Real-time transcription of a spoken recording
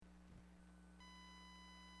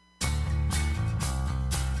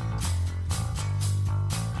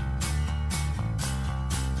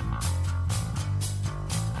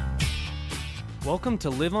Welcome to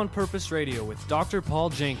Live on Purpose Radio with Dr. Paul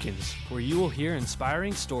Jenkins, where you will hear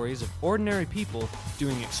inspiring stories of ordinary people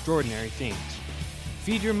doing extraordinary things.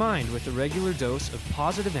 Feed your mind with a regular dose of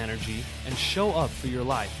positive energy and show up for your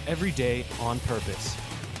life every day on purpose.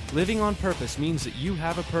 Living on purpose means that you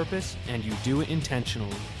have a purpose and you do it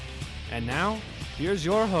intentionally. And now, here's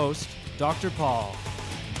your host, Dr. Paul.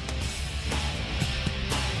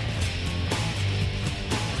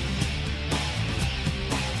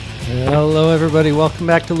 Hello, everybody. Welcome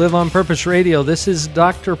back to Live on Purpose Radio. This is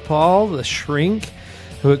Dr. Paul, the shrink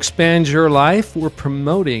who expands your life. We're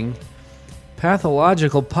promoting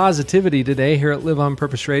pathological positivity today here at Live on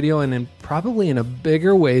Purpose Radio, and probably in a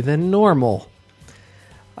bigger way than normal.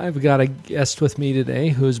 I've got a guest with me today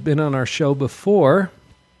who has been on our show before,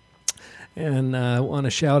 and I want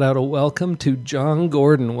to shout out a welcome to John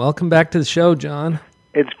Gordon. Welcome back to the show, John.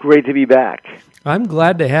 It's great to be back. I'm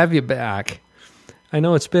glad to have you back. I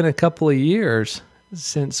know it's been a couple of years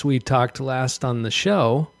since we talked last on the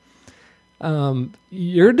show.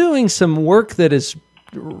 You're doing some work that is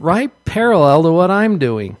right parallel to what I'm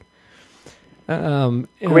doing.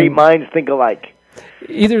 Great minds think alike.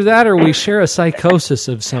 Either that or we share a psychosis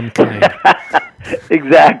of some kind.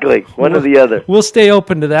 Exactly. One or the other. We'll stay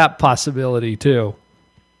open to that possibility, too.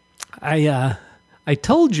 I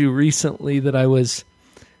told you recently that I was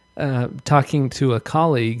talking to a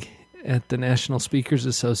colleague at the National Speakers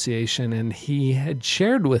Association, and he had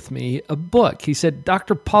shared with me a book. He said,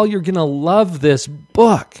 Dr. Paul, you're going to love this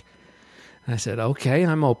book. And I said, okay,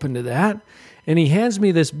 I'm open to that. And he hands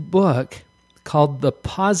me this book called The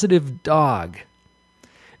Positive Dog.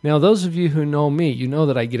 Now, those of you who know me, you know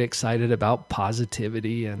that I get excited about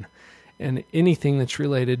positivity and anything that's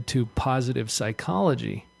related to positive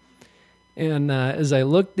psychology. And as I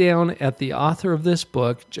looked down at the author of this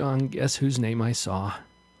book, John, guess whose name I saw?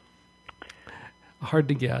 Hard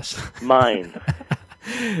to guess. Mine.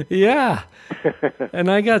 Yeah.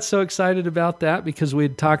 And I got so excited about that because we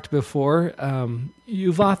had talked before.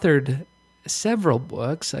 You've authored several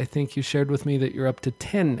books. I think you shared with me that you're up to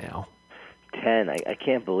 10 now. 10. I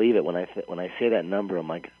can't believe it. When I say that number, I'm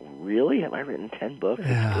like, really? Have I written 10 books?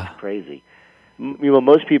 Yeah. It's crazy. You know,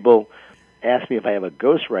 most people ask me if I have a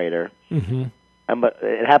ghostwriter. Mm-hmm.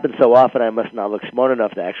 It happens so often I must not look smart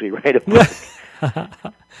enough to actually write a book.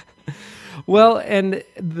 Well, and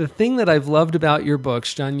the thing that I've loved about your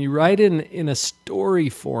books, John, you write in a story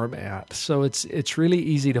format, so it's really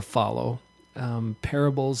easy to follow,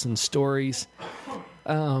 parables and stories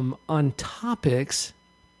on topics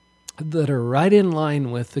that are right in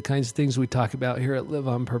line with the kinds of things we talk about here at Live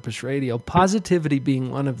on Purpose Radio, positivity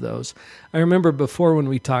being one of those. I remember before when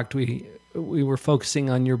we talked, we were focusing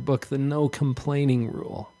on your book, The No Complaining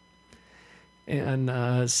Rule.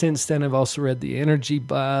 And since then, I've also read The Energy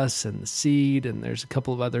Bus and The Seed, and there's a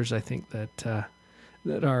couple of others I think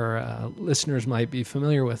that our listeners might be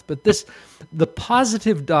familiar with. But The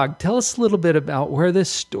Positive Dog, tell us a little bit about where this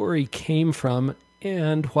story came from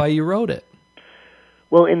and why you wrote it.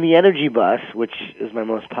 Well, in The Energy Bus, which is my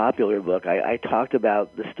most popular book, I talked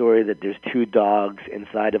about the story that there's two dogs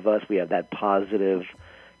inside of us. We have that positive,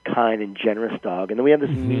 kind and generous dog, and then we have this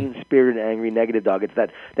mean-spirited, angry, negative dog. It's that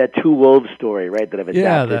two wolves story, right? That I've adapted.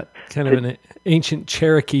 Yeah, that kind of an ancient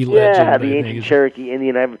Cherokee legend. Yeah, the ancient Cherokee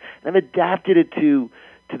Indian. I've adapted it to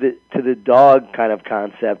the dog kind of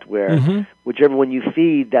concept, where whichever one you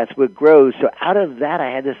feed, that's what grows. So out of that, I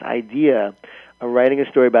had this idea of writing a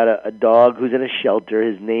story about a dog who's in a shelter.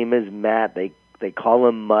 His name is Matt. They call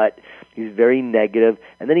him Mutt. He's very negative.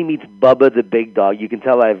 And then he meets Bubba, the big dog. You can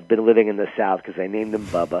tell I've been living in the South because I named him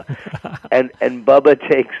Bubba. and Bubba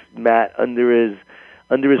takes Matt under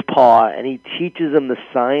his paw, and he teaches him the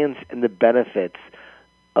science and the benefits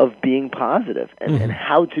of being positive and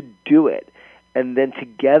how to do it. And then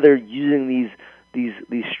together, using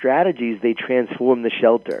these strategies, they transform the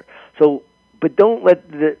shelter. So, but don't let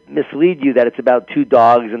it mislead you that it's about two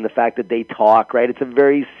dogs and the fact that they talk, right? It's a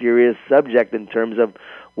very serious subject in terms of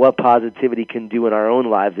what positivity can do in our own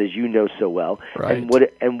lives, as you know so well, right.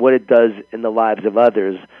 and what it does in the lives of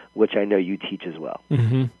others, which I know you teach as well.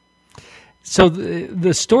 Mm-hmm. So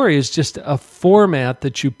the story is just a format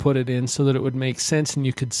that you put it in so that it would make sense, and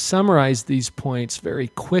you could summarize these points very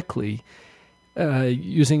quickly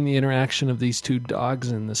using the interaction of these two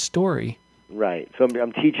dogs in the story. Right. So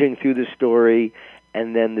I'm teaching through the story,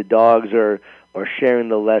 and then the dogs are sharing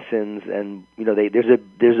the lessons, and you know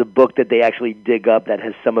there's a book that they actually dig up that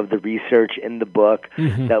has some of the research in the book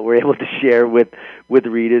that we're able to share with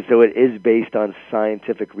readers. So it is based on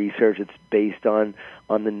scientific research. It's based on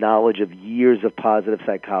the knowledge of years of positive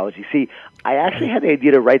psychology. See, I actually had the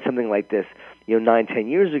idea to write something like this, 9-10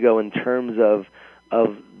 years ago in terms of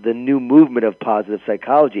the new movement of positive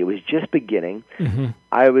psychology. It was just beginning. Mm-hmm.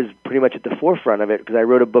 I was pretty much at the forefront of it because I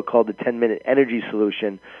wrote a book called The 10-Minute Energy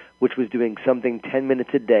Solution, which was doing something 10 minutes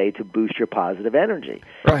a day to boost your positive energy.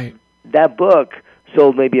 Right. That book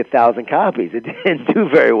sold maybe 1,000 copies. It didn't do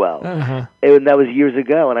very well. Uh-huh. And that was years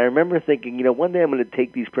ago. And I remember thinking, one day I'm going to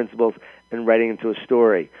take these principles and write it into a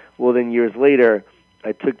story. Well, then years later,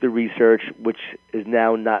 I took the research, which is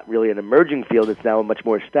now not really an emerging field, it's now a much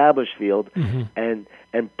more established field, Mm-hmm.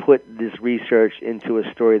 and put this research into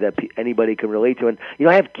a story that anybody can relate to. And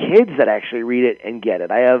I have kids that actually read it and get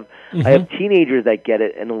it. I have teenagers that get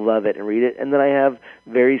it and love it and read it, and then I have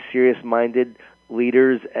very serious-minded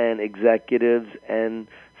leaders and executives and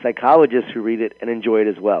psychologists who read it and enjoy it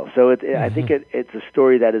as well. So I think it's a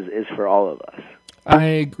story that is for all of us. I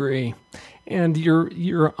agree. And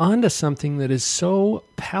you're onto something that is so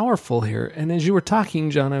powerful here. And as you were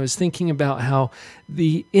talking, John, I was thinking about how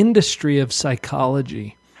the industry of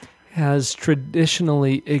psychology has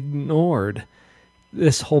traditionally ignored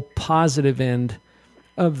this whole positive end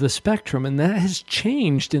of the spectrum. And that has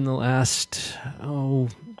changed in the last,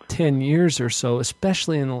 10 years or so,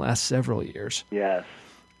 especially in the last several years. Yes.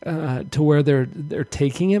 To where they're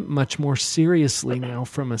taking it much more seriously now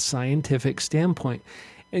from a scientific standpoint.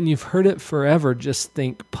 And you've heard it forever, just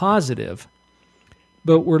think positive.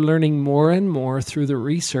 But we're learning more and more through the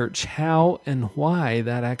research how and why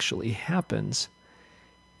that actually happens.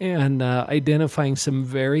 And identifying some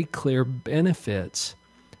very clear benefits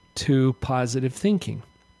to positive thinking.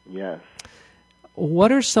 Yes.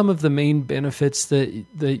 What are some of the main benefits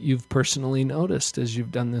that you've personally noticed as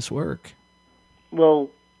you've done this work? Well,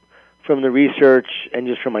 from the research and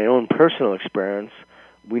just from my own personal experience,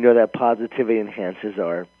 we know that positivity enhances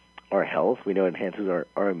our health. We know it enhances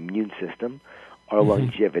our immune system, our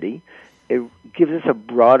longevity. It gives us a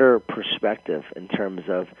broader perspective in terms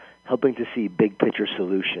of helping to see big picture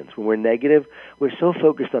solutions. When we're negative, we're so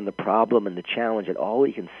focused on the problem and the challenge that all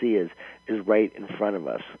we can see is right in front of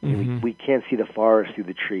us. We can't see the forest through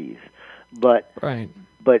the trees. But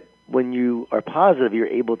when you are positive, you're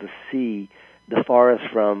able to see the forest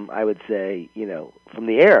from, I would say, from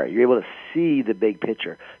the air. You're able to see the big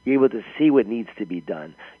picture. You're able to see what needs to be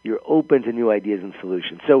done. You're open to new ideas and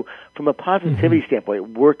solutions. So from a positivity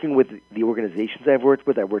standpoint, working with the organizations I've worked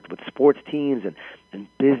with sports teams and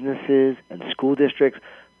businesses and school districts,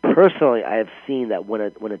 personally, I have seen that when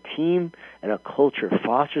a team and a culture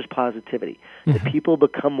fosters positivity, the people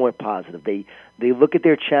become more positive. They look at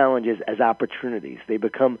their challenges as opportunities. They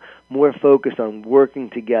become more focused on working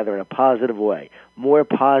together in a positive way, more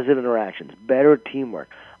positive interactions, better teamwork.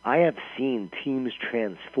 I have seen teams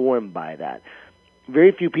transform by that.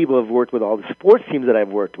 Very few people have worked with all the sports teams that I've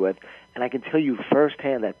worked with, and I can tell you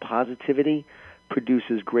firsthand that positivity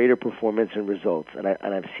produces greater performance and results, and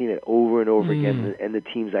I've seen it over and over again in the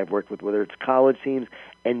teams I've worked with, whether it's college teams,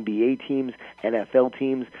 NBA teams, NFL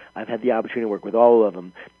teams. I've had the opportunity to work with all of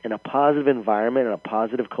them. And a positive environment and a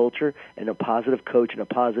positive culture and a positive coach and a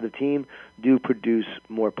positive team do produce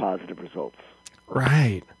more positive results.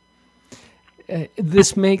 Right.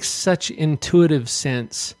 This makes such intuitive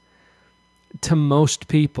sense to most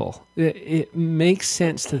people. It makes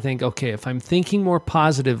sense to think, okay, if I'm thinking more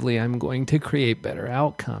positively, I'm going to create better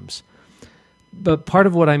outcomes. But part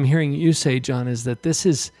of what I'm hearing you say, John, is that this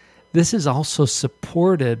is also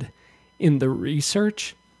supported in the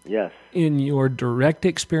research. Yes. In your direct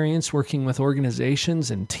experience working with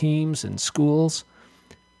organizations and teams and schools,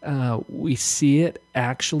 we see it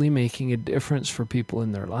actually making a difference for people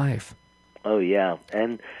in their life. Oh, yeah.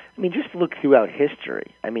 And, just look throughout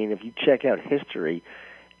history. If you check out history,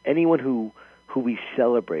 anyone who we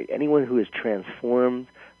celebrate, anyone who has transformed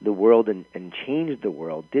the world and changed the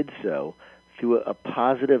world did so through a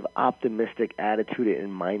positive, optimistic attitude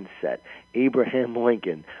and mindset. Abraham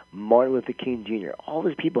Lincoln, Martin Luther King Jr., all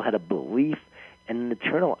these people had a belief and an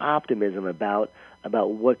eternal optimism about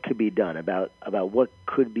what could be done, about what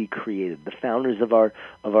could be created, the founders of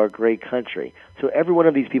our great country. So every one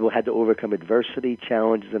of these people had to overcome adversity,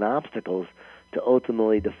 challenges, and obstacles to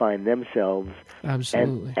ultimately define themselves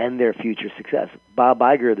and their future success. Bob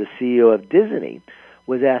Iger, the CEO of Disney,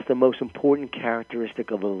 was asked the most important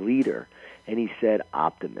characteristic of a leader, and he said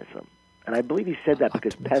optimism. And I believe he said that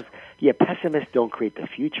because pessimists don't create the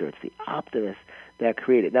future. It's the optimists that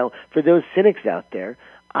create it. Now, for those cynics out there,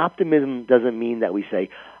 optimism doesn't mean that we say,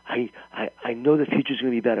 I know the future's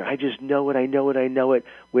going to be better. I just know it, I know it, I know it,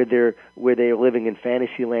 where they're living in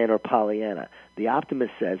Fantasyland or Pollyanna. The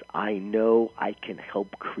optimist says, I know I can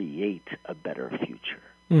help create a better future.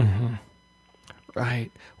 Mm-hmm.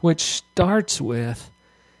 Right. Which starts with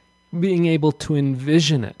being able to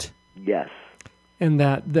envision it. Yes. And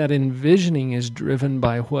that envisioning is driven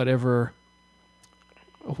by whatever,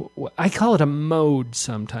 I call it a mode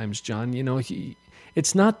sometimes, John.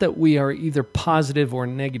 It's not that we are either positive or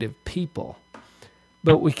negative people,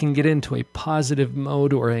 but we can get into a positive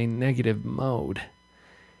mode or a negative mode.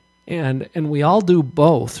 And we all do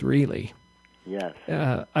both, really. Yes.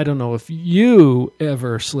 I don't know if you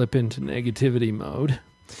ever slip into negativity mode,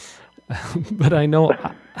 but I know.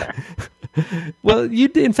 Well,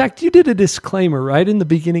 in fact, you did a disclaimer right in the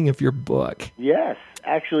beginning of your book. Yes.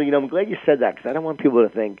 Actually, I'm glad you said that because I don't want people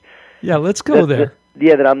to think. Yeah, let's go there.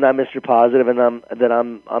 That I'm not Mr. Positive and I'm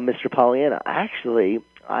Mr. Pollyanna. Actually,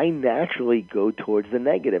 I naturally go towards the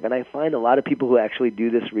negative, and I find a lot of people who actually do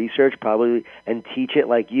this research probably and teach it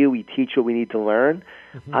like you. We teach what we need to learn.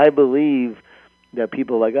 Mm-hmm. I believe that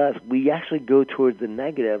people like us, we actually go towards the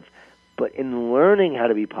negative, but in learning how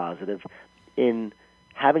to be positive, in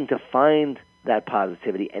having to find that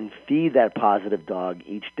positivity and feed that positive dog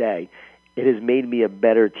each day, it has made me a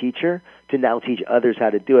better teacher to now teach others how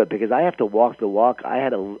to do it because I have to walk the walk. I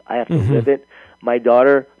have to mm-hmm. live it. My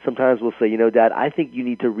daughter sometimes will say, Dad, I think you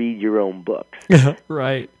need to read your own books.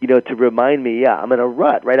 Right. To remind me, I'm in a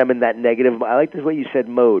rut, right? I'm in that negative. I like this way you said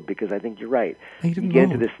mode because I think you're right. You get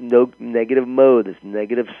into this negative mode, this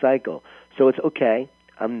negative cycle. So it's okay.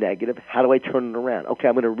 I'm negative. How do I turn it around? Okay,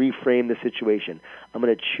 I'm going to reframe the situation. I'm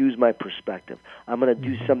going to choose my perspective. I'm going to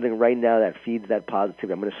do something right now that feeds that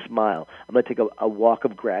positivity. I'm going to smile. I'm going to take a walk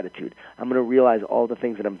of gratitude. I'm going to realize all the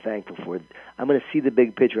things that I'm thankful for. I'm going to see the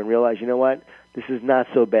big picture and realize, you know what? This is not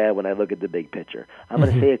so bad when I look at the big picture. I'm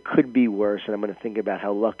going to say it could be worse, and I'm going to think about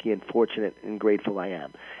how lucky and fortunate and grateful I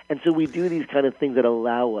am. And so we do these kind of things that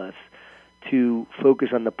allow us to focus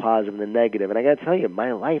on the positive and the negative. And I got to tell you,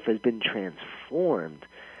 my life has been transformed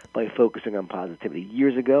by focusing on positivity.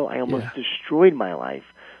 Years ago, I almost destroyed my life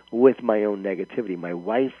with my own negativity. My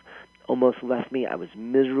wife almost left me. I was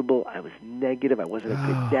miserable. I was negative. I wasn't a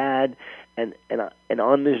good dad. And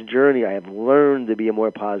on this journey, I have learned to be a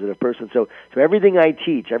more positive person. So everything I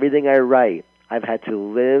teach, everything I write, I've had to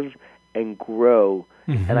live and grow,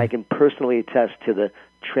 and I can personally attest to the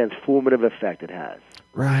transformative effect it has.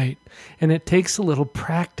 Right. And it takes a little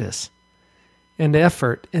practice and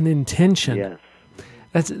effort and intention. Yes.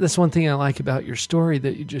 That's one thing I like about your story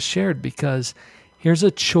that you just shared, because here's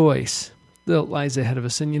a choice that lies ahead of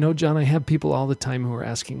us. And John, I have people all the time who are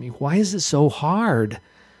asking me, why is it so hard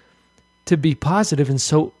to be positive and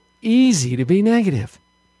so easy to be negative?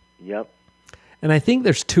 Yep. And I think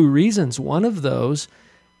there's two reasons. One of those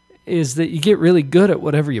is that you get really good at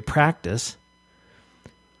whatever you practice.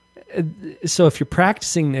 So if you're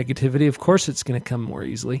practicing negativity, of course it's going to come more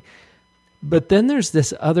easily. But then there's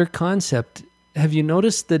this other concept. Have you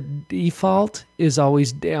noticed the default is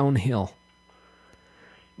always downhill?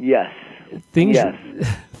 Yes.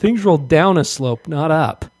 Things roll down a slope, not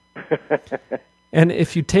up. And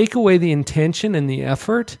if you take away the intention and the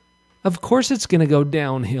effort, of course it's going to go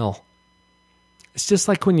downhill. It's just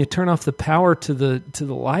like when you turn off the power to the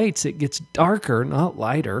lights, it gets darker, not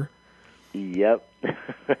lighter. Yep.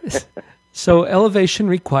 So elevation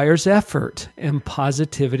requires effort, and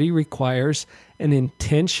positivity requires an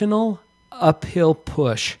intentional uphill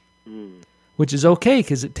push, which is okay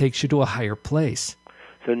because it takes you to a higher place.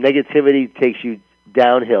 So negativity takes you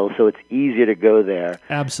downhill, so it's easier to go there.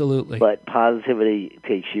 Absolutely. But positivity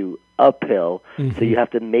takes you uphill, so you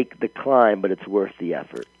have to make the climb, but it's worth the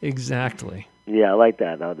effort. Exactly. Yeah, I like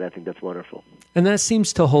that. I think that's wonderful. And that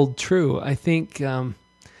seems to hold true. I think... but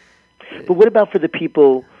what about for the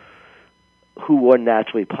people who are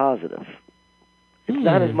naturally positive? It's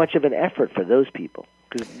not as much of an effort for those people.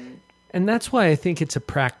 And that's why I think it's a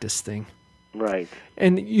practice thing. Right.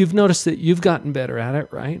 And you've noticed that you've gotten better at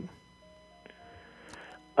it, right?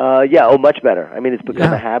 Much better. I mean, it's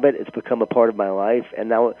become a habit. It's become a part of my life. And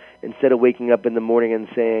now, instead of waking up in the morning and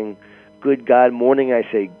saying, good God morning, I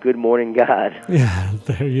say, good morning, God. Yeah,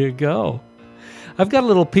 there you go. I've got a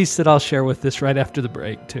little piece that I'll share with this right after the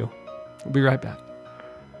break, too. We'll be right back.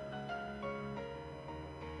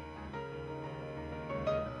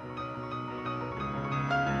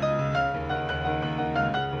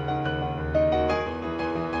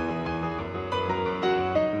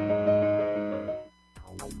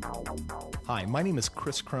 Hi, my name is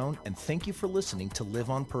Chris Crone, and thank you for listening to Live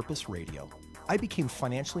on Purpose Radio. I became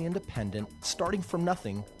financially independent, starting from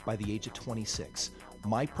nothing, by the age of 26.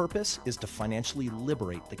 My purpose is to financially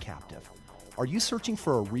liberate the captive. Are you searching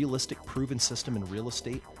for a realistic, proven system in real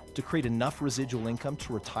estate to create enough residual income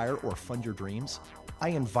to retire or fund your dreams? I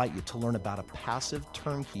invite you to learn about a passive,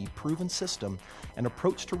 turnkey, proven system and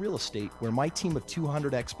approach to real estate where my team of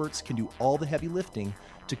 200 experts can do all the heavy lifting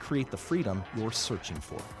to create the freedom you're searching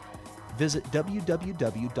for. Visit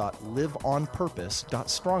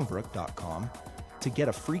www.liveonpurpose.strongbrook.com to get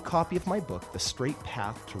a free copy of my book, The Straight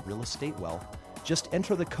Path to Real Estate Wealth. Just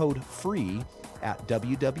enter the code FREE at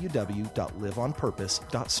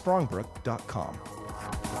www.liveonpurpose.strongbrook.com.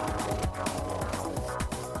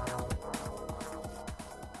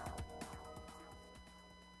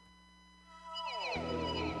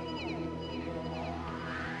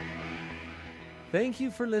 Thank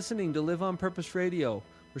you for listening to Live on Purpose Radio.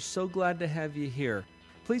 We're so glad to have you here.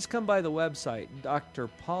 Please come by the website,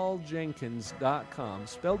 drpauljenkins.com,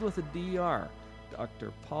 spelled with a D-R,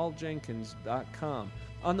 drpauljenkins.com.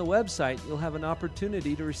 On the website, you'll have an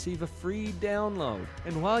opportunity to receive a free download.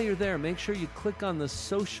 And while you're there, make sure you click on the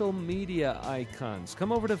social media icons.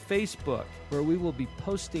 Come over to Facebook, where we will be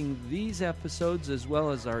posting these episodes as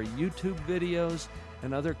well as our YouTube videos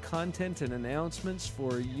and other content and announcements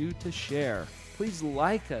for you to share. Please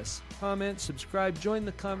like us, comment, subscribe, join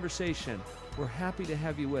the conversation. We're happy to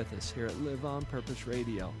have you with us here at Live on Purpose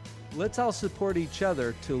Radio. Let's all support each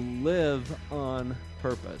other to live on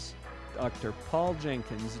purpose.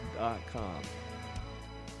 drpauljenkins.com.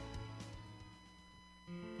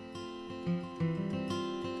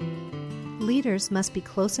 Leaders must be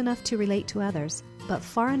close enough to relate to others, but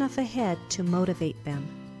far enough ahead to motivate them.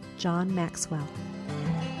 John Maxwell.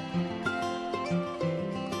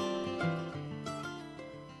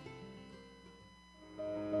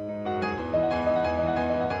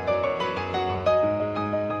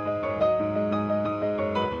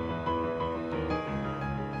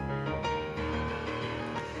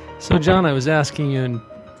 So, John, I was asking you and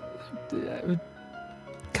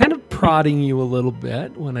kind of prodding you a little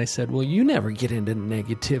bit when I said, well, you never get into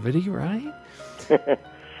negativity, right?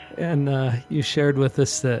 And you shared with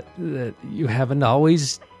us that you haven't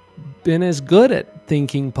always been as good at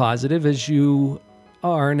thinking positive as you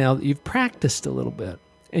are now that you've practiced a little bit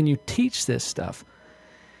and you teach this stuff.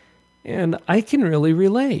 And I can really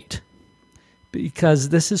relate because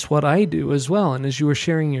this is what I do as well. And as you were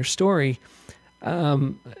sharing your story,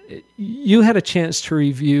 you had a chance to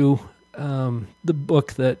review the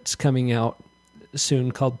book that's coming out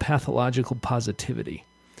soon called Pathological Positivity.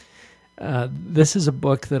 This is a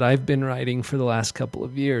book that I've been writing for the last couple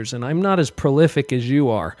of years, and I'm not as prolific as you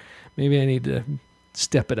are. Maybe I need to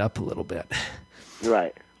step it up a little bit.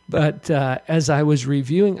 Right. But as I was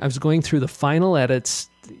reviewing, I was going through the final edits,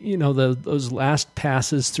 you know, those last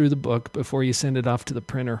passes through the book before you send it off to the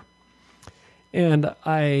printer. And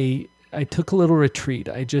I took a little retreat.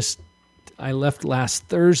 I left last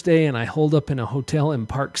Thursday and I holed up in a hotel in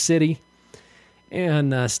Park City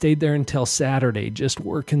and stayed there until Saturday, just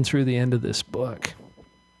working through the end of this book.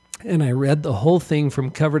 And I read the whole thing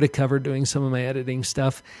from cover to cover, doing some of my editing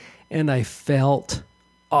stuff, and I felt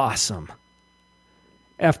awesome.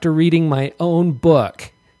 After reading my own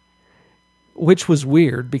book, which was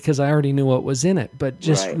weird because I already knew what was in it, but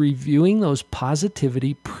just reviewing those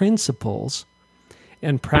positivity principles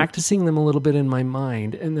and practicing them a little bit in my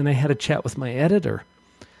mind. And then I had a chat with my editor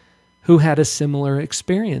who had a similar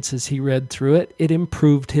experience. As he read through it, it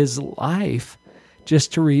improved his life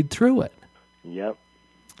just to read through it. Yep.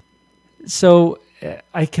 So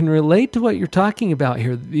I can relate to what you're talking about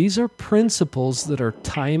here. These are principles that are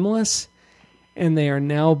timeless, and they are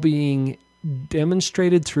now being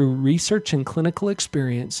demonstrated through research and clinical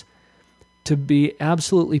experience to be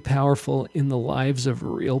absolutely powerful in the lives of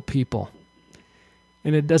real people.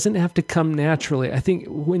 And it doesn't have to come naturally. I think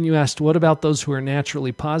when you asked, what about those who are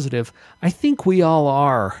naturally positive? I think we all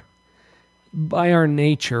are, by our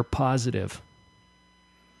nature, positive.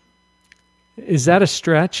 Is that a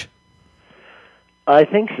stretch? I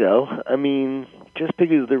think so. I mean, just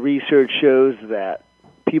because the research shows that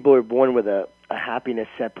people are born with a happiness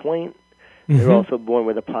set point, they're also born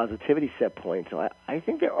with a positivity set point. So I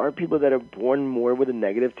think there are people that are born more with a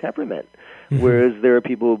negative temperament, whereas there are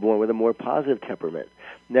people who are born with a more positive temperament.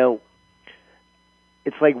 Now,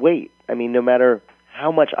 it's like weight. I mean, no matter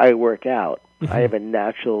how much I work out, I have a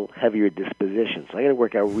natural heavier disposition. So I got to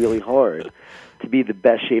work out really hard to be the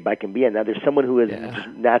best shape I can be in. Now, there's someone who is just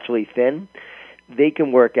naturally thin. They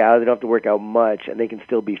can work out. They don't have to work out much, and they can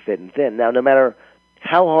still be fit and thin. Now, no matter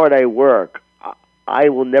how hard I work, I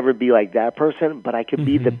will never be like that person, but I can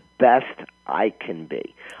be the best I can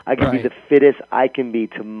be. I can be the fittest I can be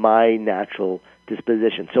to my natural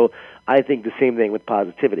disposition. So I think the same thing with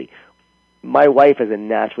positivity. My wife is a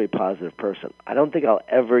naturally positive person. I don't think I'll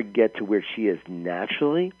ever get to where she is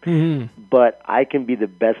naturally, but I can be the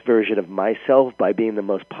best version of myself by being the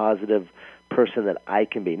most positive person that I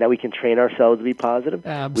can be. Now, we can train ourselves to be positive.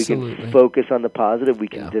 Absolutely. We can focus on the positive. We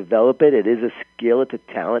can develop it. It is a skill. It's a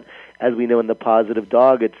talent. As we know in The Positive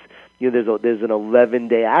Dog, it's there's an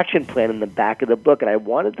 11-day action plan in the back of the book, and I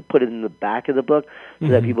wanted to put it in the back of the book so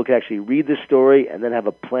that people can actually read the story and then have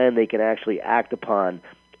a plan they can actually act upon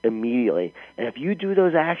immediately. And if you do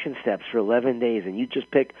those action steps for 11 days and you just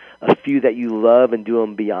pick a few that you love and do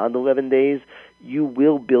them beyond 11 days, you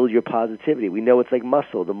will build your positivity. We know it's like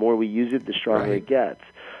muscle. The more we use it, the stronger it gets.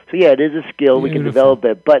 So yeah, it is a skill. Beautiful. We can develop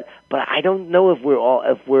it, but I don't know if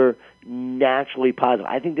we're naturally positive.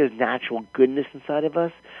 I think there's natural goodness inside of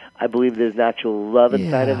us. I believe there's natural love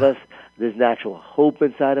inside of us. There's natural hope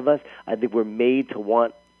inside of us. I think we're made to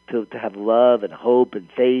want to have love and hope and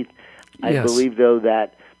faith. I believe, though,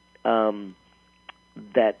 that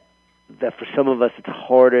that for some of us it's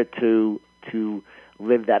harder to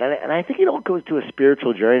live that, and I think it all goes to a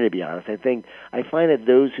spiritual journey. To be honest, I find that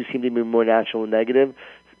those who seem to be more natural and negative,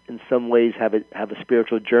 in some ways, have a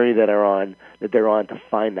spiritual journey that they're on to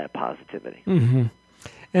find that positivity. Mm-hmm.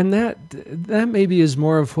 And that maybe is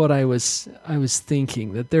more of what I was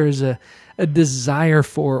thinking, that there is a desire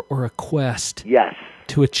for or a quest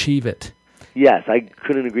to achieve it. Yes, I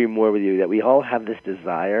couldn't agree more with you that we all have this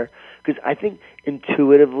desire, because I think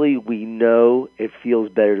intuitively we know it feels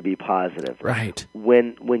better to be positive. Right.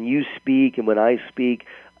 When you speak and when I speak,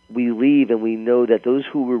 we leave and we know that those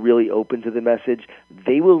who were really open to the message,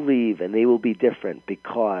 they will leave and they will be different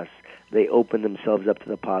because they open themselves up to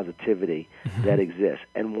the positivity that exists.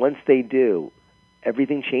 And once they do,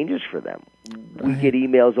 everything changes for them. Right. We get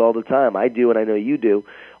emails all the time. I do, and I know you do,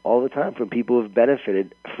 all the time from people who have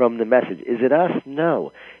benefited from the message. Is it us?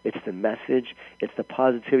 No. It's the message. It's the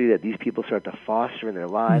positivity that these people start to foster in their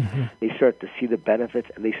lives. They start to see the benefits,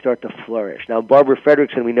 and they start to flourish. Now, Barbara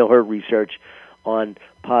Fredrickson, we know her research on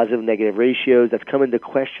positive-negative ratios. That's come into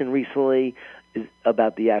question recently is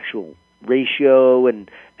about the actual ratio and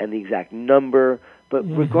the exact number. But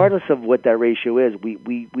regardless of what that ratio is,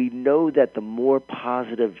 we know that the more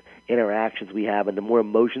positive interactions we have and the more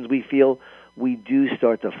emotions we feel, we do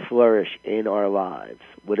start to flourish in our lives.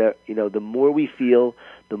 Whatever, the more we feel,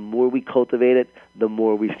 the more we cultivate it, the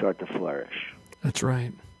more we start to flourish. That's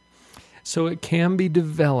right. So it can be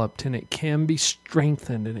developed and it can be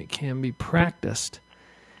strengthened and it can be practiced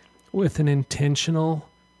with an intentional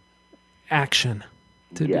action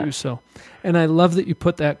to do so. And I love that you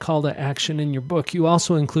put that call to action in your book. You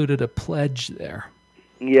also included a pledge there.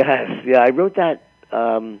 Yes. Yeah, I wrote that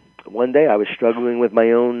one day. I was struggling with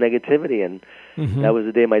my own negativity, and that was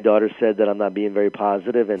the day my daughter said that I'm not being very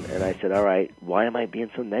positive, and I said, all right, why am I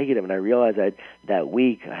being so negative? And I realized that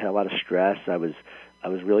week I had a lot of stress. I was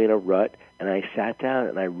really in a rut, and I sat down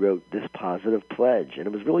and I wrote this positive pledge, and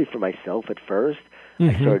it was really for myself at first.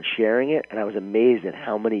 I started sharing it, and I was amazed at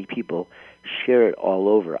how many people share it all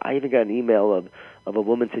over. I even got an email of a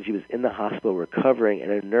woman said she was in the hospital recovering,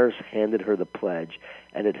 and a nurse handed her the pledge,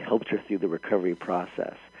 and it helped her through the recovery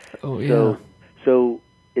process. Oh, yeah. So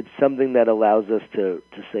it's something that allows us to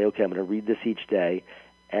say, okay, I'm going to read this each day,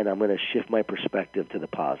 and I'm going to shift my perspective to the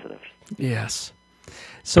positive. Yes.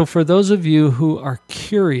 So for those of you who are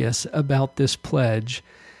curious about this pledge,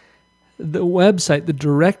 the website, the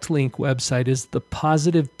direct link website is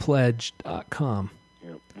thepositivepledge.com.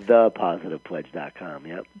 Thepositivepledge.com,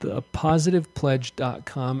 yep.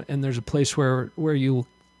 Thepositivepledge.com, and there's a place where you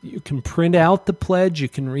can print out the pledge, you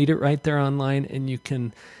can read it right there online, and you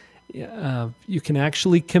can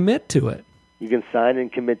actually commit to it. You can sign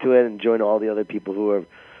and commit to it and join all the other people who are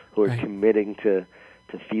committing to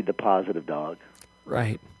feed the positive dog.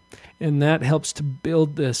 Right. And that helps to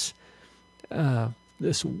build this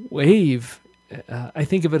wave. I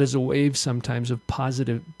think of it as a wave sometimes of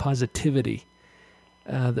positivity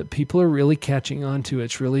that people are really catching on to.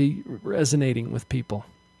 It's really resonating with people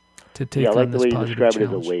to take on this positive challenge. I like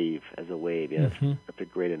the way you describe it as a wave. Yeah, that's a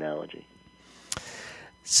great analogy.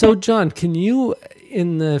 So, John, can you,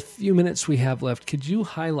 in the few minutes we have left, could you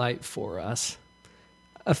highlight for us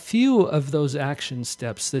a few of those action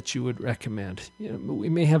steps that you would recommend? We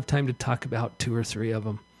may have time to talk about 2 or 3 of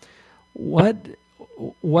them.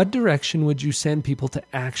 What direction would you send people to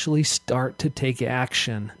actually start to take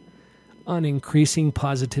action on increasing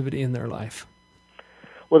positivity in their life?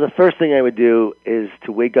 Well, the first thing I would do is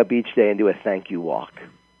to wake up each day and do a thank you walk.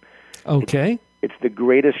 Okay. It's the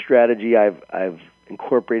greatest strategy I've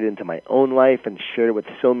incorporated into my own life and shared it with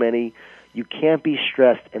so many. You can't be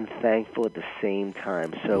stressed and thankful at the same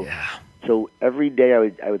time. So every day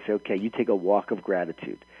I would say, okay, you take a walk of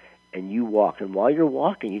gratitude. And you walk, and while you're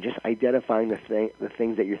walking, you're just identifying the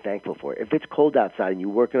things that you're thankful for. If it's cold outside and you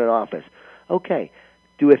work in an office, okay,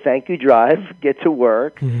 do a thank you drive, get to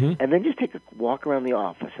work, and then just take a walk around the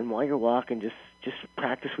office. And while you're walking, just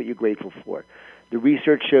practice what you're grateful for. The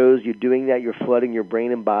research shows you're doing that, you're flooding your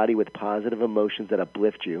brain and body with positive emotions that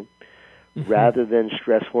uplift you. rather than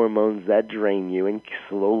stress hormones that drain you and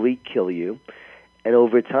slowly kill you. And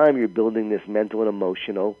over time, you're building this mental and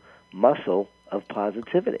emotional muscle of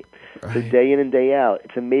positivity. Right. So day in and day out,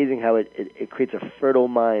 it's amazing how it creates a fertile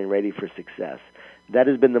mind ready for success. That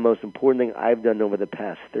has been the most important thing I've done over the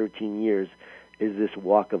past 13 years is this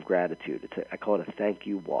walk of gratitude. I call it a thank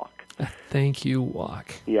you walk. A thank you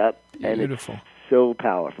walk. Yep. Beautiful. And it's so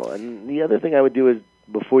powerful. And the other thing I would do is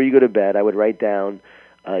before you go to bed, I would write down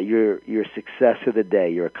your success of the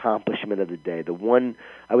day, your accomplishment of the day.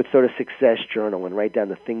 I would start a success journal and write down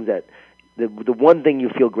the things that the one thing you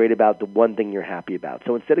feel great about, the one thing you're happy about.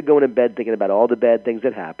 So instead of going to bed thinking about all the bad things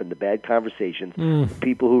that happened, the bad conversations, the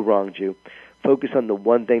people who wronged you, focus on the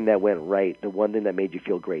one thing that went right, the one thing that made you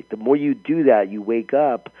feel great. The more you do that, you wake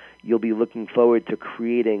up, you'll be looking forward to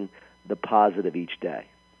creating the positive each day.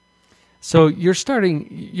 So you're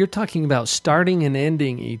talking about starting and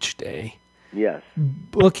ending each day. Yes.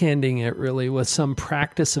 Bookending it really with some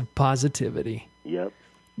practice of positivity. Yep.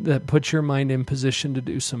 That puts your mind in position to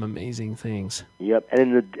do some amazing things. Yep.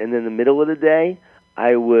 And in the middle of the day,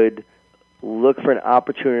 I would look for an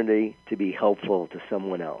opportunity to be helpful to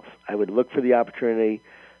someone else. I would look for the opportunity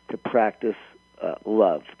to practice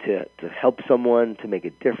love, to help someone, to make a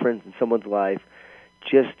difference in someone's life,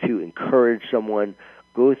 just to encourage someone.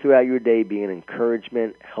 Go throughout your day being an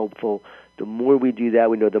encouragement, helpful. The more we do that,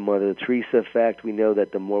 we know the Mother Teresa effect. We know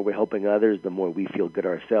that the more we're helping others, the more we feel good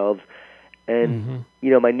ourselves. And,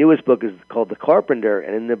 my newest book is called The Carpenter,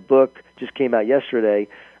 and in the book, just came out yesterday,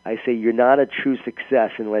 I say you're not a true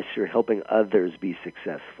success unless you're helping others be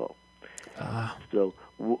successful. So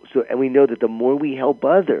we know that the more we help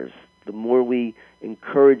others, the more we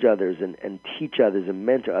encourage others and teach others and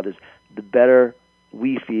mentor others, the better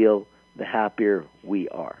we feel, the happier we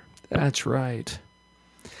are. That's right.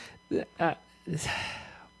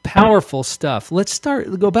 Powerful stuff. Let's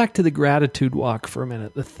go back to the gratitude walk for a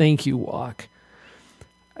minute, the thank you walk.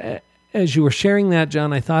 As you were sharing that,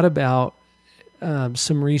 John, I thought about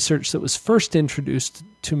some research that was first introduced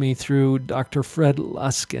to me through Dr. Fred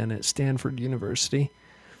Luskin at Stanford University.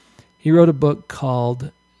 He wrote a book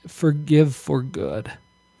called Forgive for Good.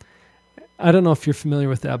 I don't know if you're familiar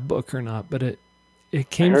with that book or not, but it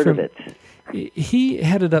came from... I heard of it. He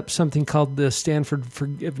headed up something called the Stanford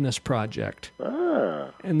Forgiveness Project.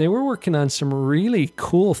 And they were working on some really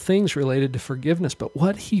cool things related to forgiveness. But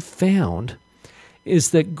what he found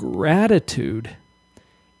is that gratitude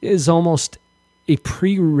is almost a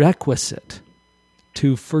prerequisite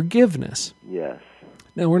to forgiveness. Yes.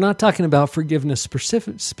 Now, we're not talking about forgiveness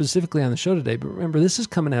specifically on the show today, but remember, this is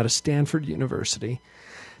coming out of Stanford University.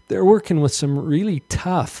 They're working with some really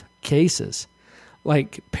tough cases,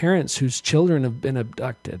 like parents whose children have been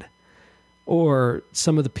abducted, or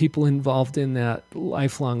some of the people involved in that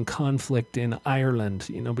lifelong conflict in Ireland,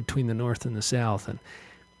 between the North and the South, and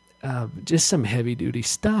just some heavy-duty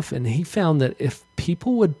stuff. And he found that if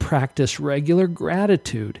people would practice regular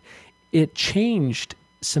gratitude, it changed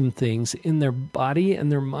some things in their body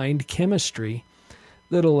and their mind chemistry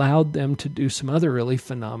that allowed them to do some other really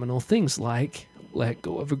phenomenal things, like let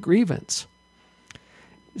go of a grievance.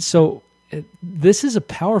 So this is a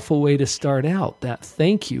powerful way to start out, that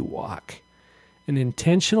thank you walk, an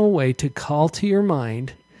intentional way to call to your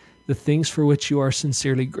mind the things for which you are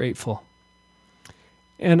sincerely grateful.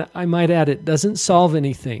 And I might add, it doesn't solve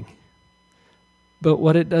anything, but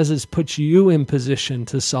what it does is put you in position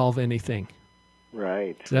to solve anything.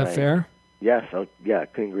 Right. Is that fair? Yes. I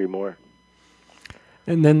couldn't agree more.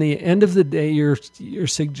 And then the end of the day, you're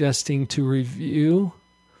suggesting to review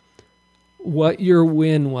what your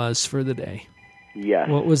win was for the day. Yes.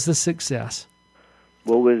 What was the success?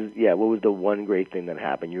 What was the one great thing that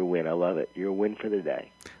happened? Your win. I love it. Your win for the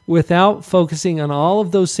day. Without focusing on all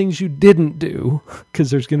of those things you didn't do,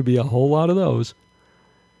 because there's going to be a whole lot of those.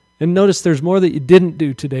 And notice there's more that you didn't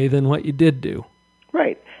do today than what you did do.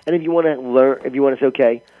 Right. And if you want to say,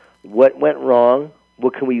 okay, what went wrong?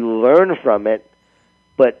 What can we learn from it?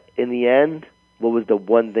 But in the end, what was the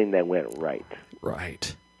one thing that went right?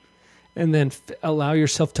 Right. And then allow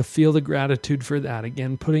yourself to feel the gratitude for that.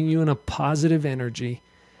 Again, putting you in a positive energy,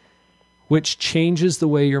 which changes the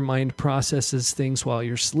way your mind processes things while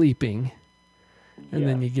you're sleeping. And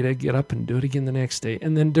then you get up and do it again the next day.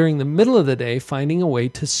 And then during the middle of the day, finding a way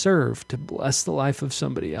to serve, to bless the life of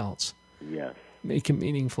somebody else. Yes. Make a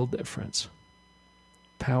meaningful difference.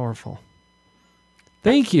 Powerful.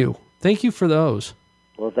 Thank you. Thank you for those.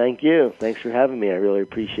 Well, thank you. Thanks for having me. I really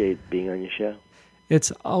appreciate being on your show.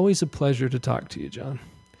 It's always a pleasure to talk to you, John.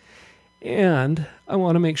 And I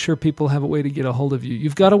want to make sure people have a way to get a hold of you.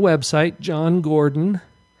 You've got a website,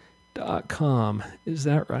 johngordon.com. Is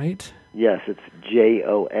that right? Yes, it's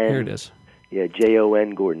JON. Here it is. Yeah,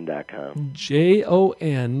 JONGordon.com.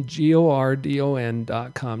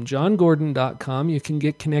 JONGORDON.com. JohnGordon.com. You can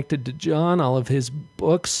get connected to John. All of his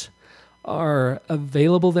books are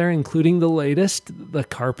available there, including the latest, The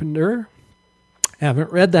Carpenter.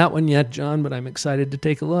 Haven't read that one yet, John, but I'm excited to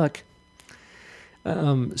take a look.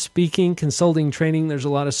 Speaking, consulting, training, there's a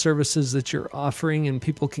lot of services that you're offering, and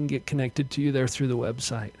people can get connected to you there through the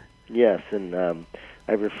website. Yes, and I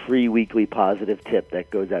have a free weekly positive tip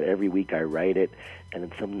that goes out every week. I write it, and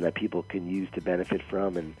it's something that people can use to benefit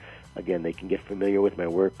from. And again, they can get familiar with my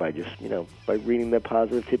work by just, by reading the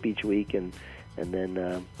positive tip each week. And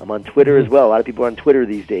then I'm on Twitter as well. A lot of people are on Twitter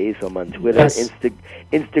these days, so I'm on Twitter, Yes.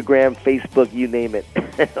 Instagram, Facebook, you name it,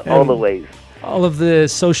 all the ways. All of the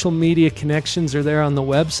social media connections are there on the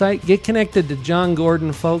website. Get connected to John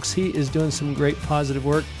Gordon, folks. He is doing some great positive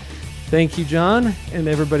work. Thank you, John, and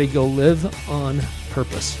everybody go live on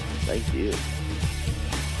purpose. Thank you.